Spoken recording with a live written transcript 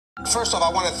First off, I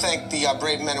want to thank the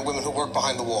brave men and women who work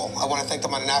behind the wall. I want to thank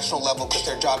them on a national level because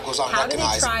their job goes unrecognized. How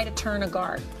do they try to turn a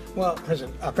guard? Well,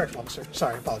 correctional officer.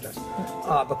 Sorry, I apologize.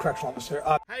 But correctional officer.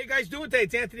 How you guys doing today?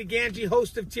 It's Anthony Gangi,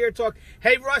 host of Tier Talk.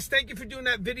 Hey, Russ, thank you for doing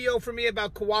that video for me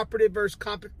about cooperative versus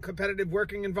competitive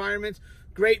working environments.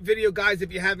 Great video, guys.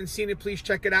 If you haven't seen it, please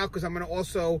check it out because I'm going to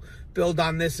also build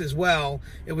on this as well.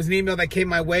 It was an email that came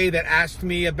my way that asked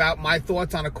me about my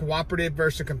thoughts on a cooperative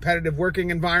versus a competitive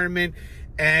working environment,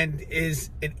 and is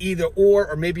an either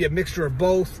or maybe a mixture of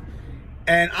both.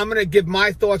 And I'm going to give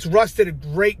my thoughts. Russ did a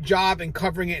great job in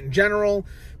covering it in general.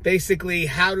 Basically,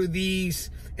 how do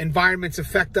these environments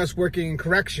affect us working in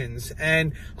corrections?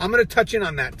 And I'm going to touch in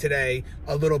on that today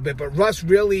a little bit. But Russ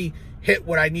really hit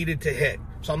what I needed to hit.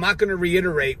 So I'm not going to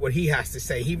reiterate what he has to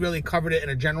say. He really covered it in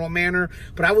a general manner.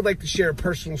 But I would like to share a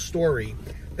personal story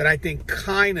that I think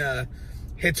kind of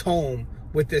hits home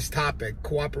with this topic,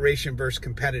 cooperation versus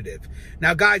competitive.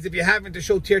 Now, guys, if you haven't, the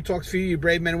show Tier Talks for you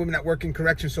brave men and women that work in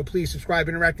corrections. So please subscribe,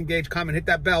 interact, engage, comment, hit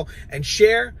that bell, and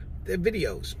share the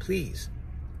videos, please.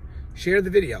 Share the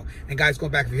video. And guys,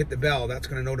 going back, if you hit the bell, that's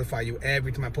going to notify you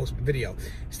every time I post a video.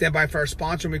 Stand by for our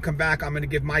sponsor. When we come back, I'm going to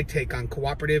give my take on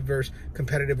cooperative versus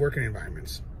competitive working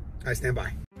environments. Guys, stand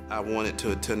by. I wanted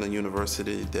to attend a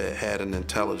university that had an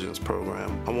intelligence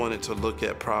program. I wanted to look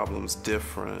at problems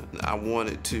different. I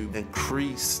wanted to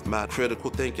increase my critical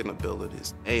thinking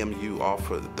abilities. AMU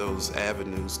offered those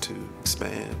avenues to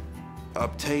expand.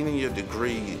 Obtaining your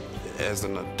degree as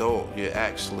an adult, you're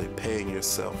actually paying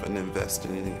yourself and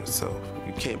investing in yourself.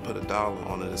 You can't put a dollar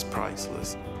on it, it's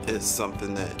priceless. It's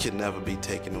something that can never be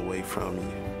taken away from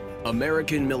you.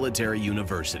 American Military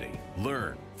University.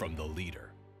 Learn from the leader.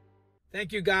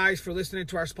 Thank you guys for listening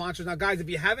to our sponsors. Now, guys, if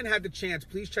you haven't had the chance,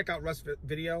 please check out Russ'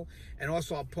 video. And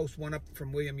also, I'll post one up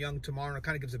from William Young tomorrow. It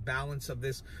kind of gives a balance of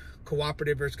this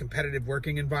cooperative versus competitive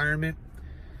working environment.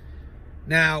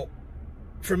 Now,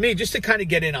 for me, just to kind of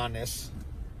get in on this,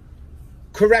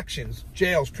 corrections,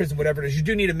 jails, prison, whatever it is, you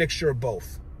do need a mixture of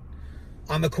both.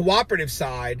 On the cooperative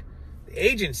side, the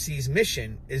agency's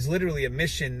mission is literally a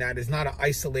mission that is not an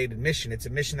isolated mission. It's a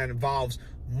mission that involves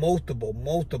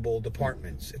multiple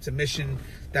departments. It's a mission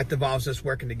that involves us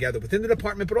working together within the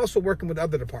department, but also working with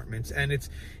other departments. And it's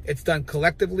done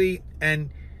collectively and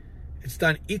it's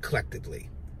done e-collectively.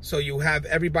 So you have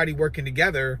everybody working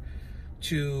together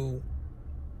to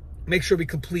make sure we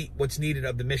complete what's needed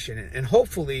of the mission. And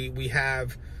hopefully we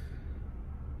have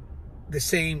the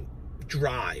same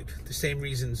drive, the same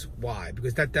reasons why,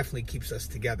 because that definitely keeps us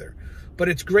together. But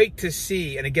it's great to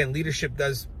see, and again, leadership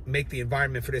does make the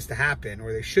environment for this to happen,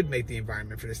 or they should make the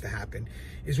environment for this to happen,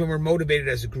 is when we're motivated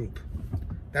as a group.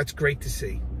 That's great to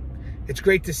see. It's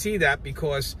great to see that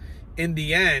because in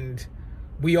the end,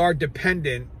 we are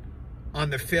dependent on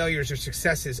the failures or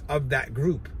successes of that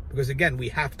group. Because again, we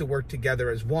have to work together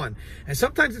as one. And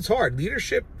sometimes it's hard.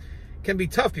 Leadership can be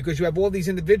tough because you have all these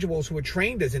individuals who are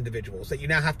trained as individuals that you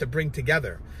now have to bring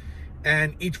together.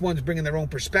 And each one's bringing their own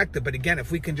perspective. But again,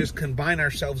 if we can just combine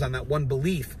ourselves on that one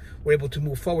belief, we're able to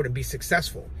move forward and be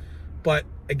successful. But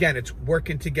again, it's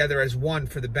working together as one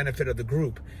for the benefit of the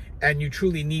group. And you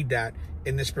truly need that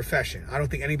in this profession. I don't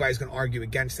think anybody's going to argue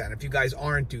against that. If you guys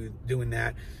aren't doing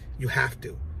that, you have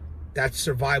to. That's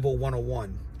survival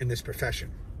 101 in this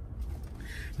profession.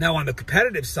 Now, on the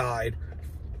competitive side,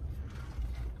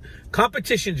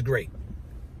 competition's great.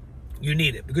 You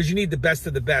need it because you need the best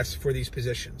of the best for these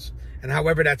positions. And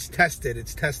however that's tested,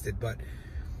 it's tested. But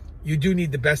you do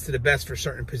need the best of the best for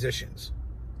certain positions.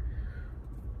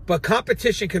 But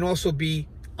competition can also be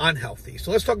unhealthy.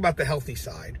 So let's talk about the healthy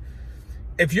side.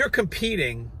 If you're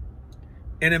competing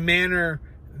in a manner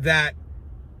that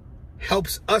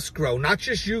helps us grow, not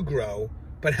just you grow,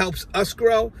 but helps us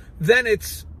grow, then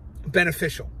it's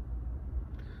beneficial.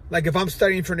 Like if I'm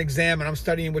studying for an exam and I'm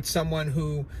studying with someone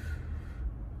who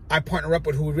I partner up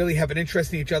with who really have an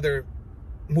interest in each other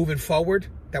moving forward,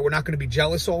 that we're not going to be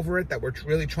jealous over it, that we're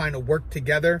really trying to work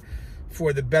together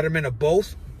for the betterment of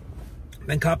both,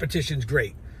 then competition's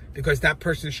great because that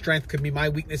person's strength could be my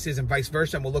weaknesses and vice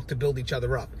versa, and we'll look to build each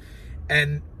other up.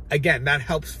 And again, that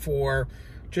helps for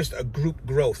just a group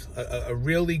growth, a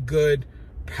really good,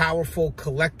 powerful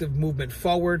collective movement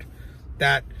forward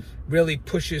that really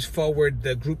pushes forward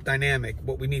the group dynamic,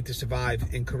 what we need to survive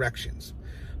in corrections.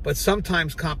 But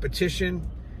sometimes competition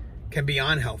can be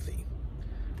unhealthy.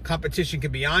 Competition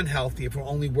can be unhealthy if we're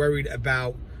only worried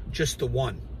about just the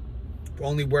one. We're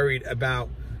only worried about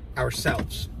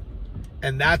ourselves.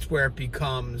 And that's where it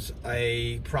becomes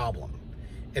a problem.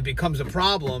 It becomes a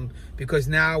problem because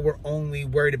now we're only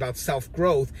worried about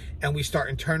self-growth and we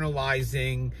start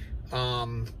internalizing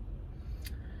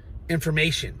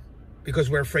information because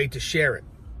we're afraid to share it.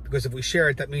 Because if we share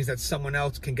it, that means that someone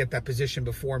else can get that position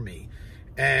before me.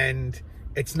 And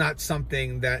it's not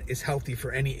something that is healthy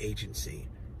for any agency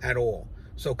at all.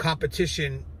 So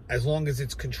competition, as long as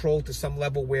it's controlled to some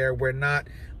level where we're not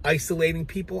isolating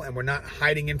people and we're not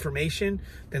hiding information,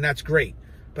 then that's great.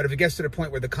 But if it gets to the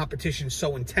point where the competition is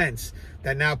so intense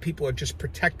that now people are just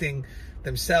protecting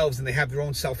themselves and they have their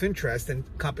own self-interest, then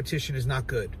competition is not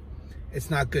good. It's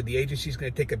not good. The agency is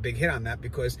going to take a big hit on that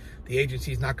because the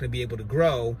agency is not going to be able to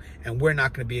grow and we're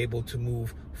not going to be able to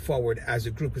move forward as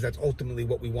a group, because that's ultimately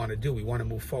what we want to do. We want to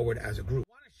move forward as a group.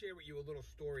 I want to share with you a little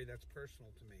story that's personal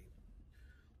to me.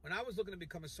 When I was looking to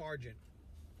become a sergeant,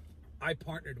 I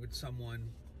partnered with someone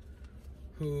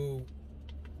who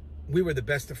we were the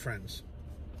best of friends.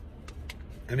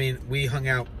 I mean, we hung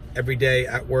out every day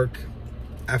at work,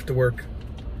 after work.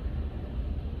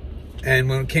 And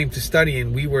when it came to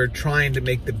studying, we were trying to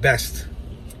make the best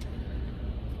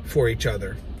for each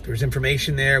other. There was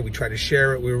information there. We tried to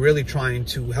share it. We were really trying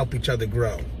to help each other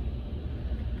grow.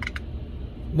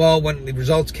 Well, when the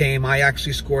results came, I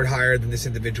actually scored higher than this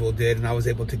individual did, and I was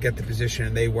able to get the position,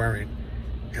 and they weren't.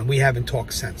 And we haven't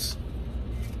talked since.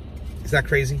 Is that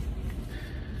crazy?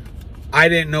 I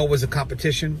didn't know it was a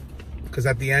competition, because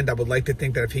at the end, I would like to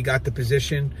think that if he got the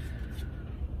position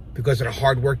because of the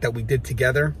hard work that we did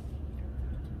together,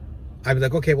 I'd be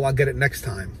like, okay, well, I'll get it next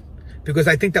time. Because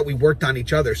I think that we worked on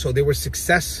each other. So there was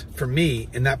success for me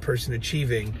in that person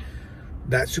achieving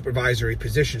that supervisory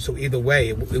position. So either way,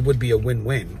 it would be a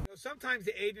win-win. Sometimes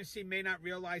the agency may not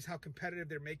realize how competitive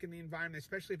they're making the environment,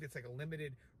 especially if it's like a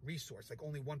limited resource, like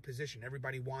only one position.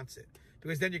 Everybody wants it.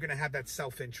 Because then you're going to have that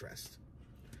self-interest.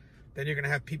 Then you're going to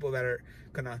have people that are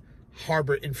going to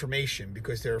harbor information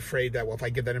because they're afraid that, well, if I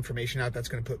give that information out, that's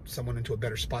going to put someone into a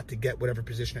better spot to get whatever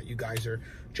position that you guys are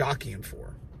jockeying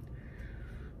for.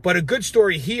 But a good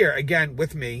story here, again,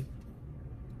 with me,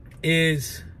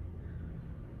 is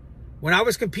when I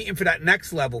was competing for that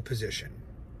next level position,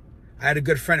 I had a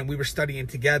good friend and we were studying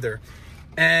together,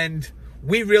 and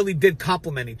we really did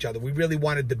complement each other. We really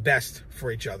wanted the best for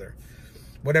each other.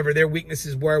 Whatever their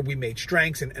weaknesses were, we made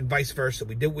strengths, and vice versa.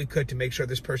 We did what we could to make sure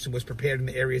this person was prepared in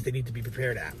the areas they need to be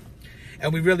prepared at.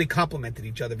 And we really complemented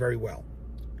each other very well.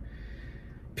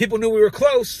 People knew we were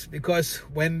close because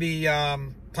when the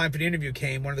time for the interview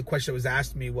came, one of the questions that was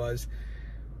asked me was,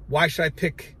 why should I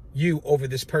pick you over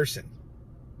this person?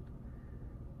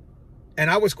 And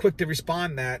I was quick to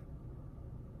respond that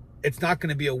it's not going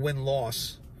to be a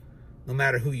win-loss no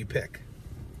matter who you pick.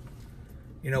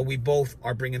 You know, we both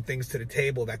are bringing things to the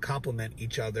table that complement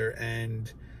each other.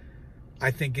 And I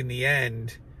think in the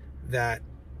end that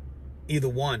either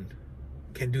one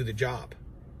can do the job.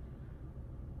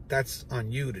 That's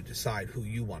on you to decide who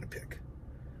you want to pick.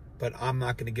 But I'm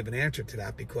not going to give an answer to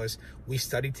that because we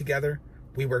studied together.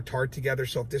 We worked hard together.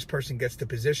 So if this person gets the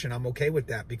position, I'm okay with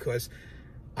that because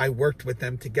I worked with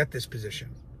them to get this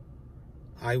position.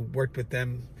 I worked with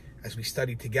them as we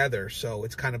studied together. So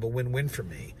it's kind of a win-win for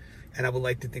me. And I would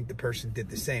like to think the person did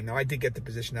the same. Now, I did get the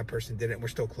position, that person didn't, and we're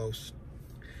still close.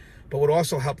 But what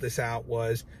also helped us out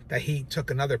was that he took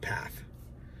another path.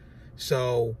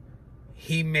 So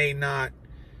he may not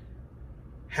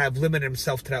have limited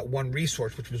himself to that one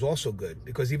resource, which was also good.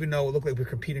 Because even though it looked like we were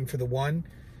competing for the one,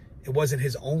 it wasn't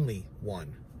his only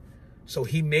one. So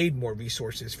he made more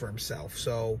resources for himself.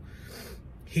 So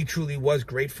he truly was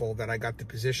grateful that I got the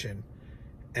position.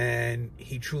 And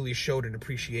he truly showed an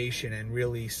appreciation and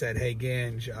really said, hey,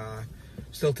 Gangi,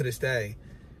 still to this day,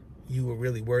 you were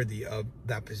really worthy of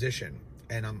that position.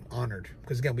 And I'm honored.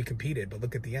 Because, again, we competed, but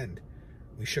look at the end.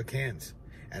 We shook hands.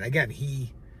 And, again,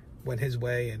 he went his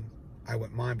way and I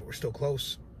went mine, but we're still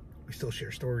close. We still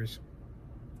share stories.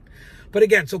 But,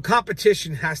 again, so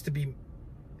competition has to be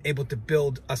able to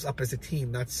build us up as a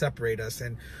team, not separate us.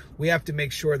 And we have to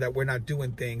make sure that we're not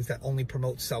doing things that only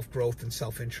promote self-growth and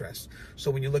self-interest. So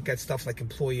when you look at stuff like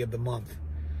Employee of the Month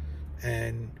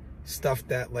and stuff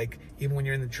that, like, even when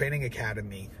you're in the training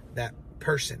academy, that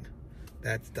person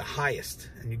that's the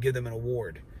highest and you give them an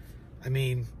award. I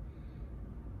mean,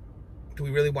 do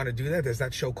we really want to do that? Does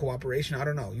that show cooperation? I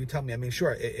don't know. You tell me. I mean,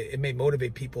 sure, it may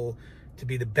motivate people to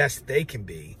be the best they can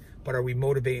be, but are we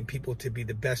motivating people to be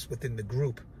the best within the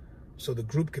group so the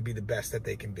group could be the best that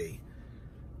they can be?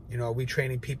 You know, are we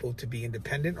training people to be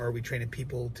independent or are we training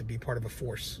people to be part of a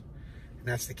force? And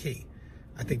that's the key.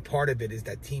 I think part of it is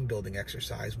that team building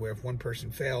exercise where if one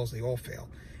person fails, they all fail.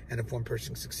 And if one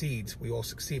person succeeds, we all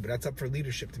succeed. But that's up for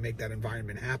leadership to make that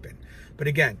environment happen. But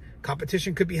again,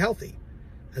 competition could be healthy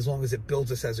as long as it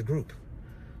builds us as a group.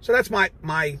 So that's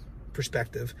my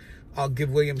perspective. I'll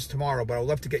give Williams tomorrow, but I would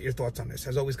love to get your thoughts on this.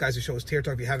 As always, guys, the show is Tear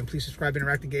Talk. If you haven't, please subscribe,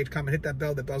 interact, engage, comment, hit that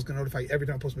bell. That bell's going to notify you every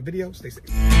time I post my video. Stay safe.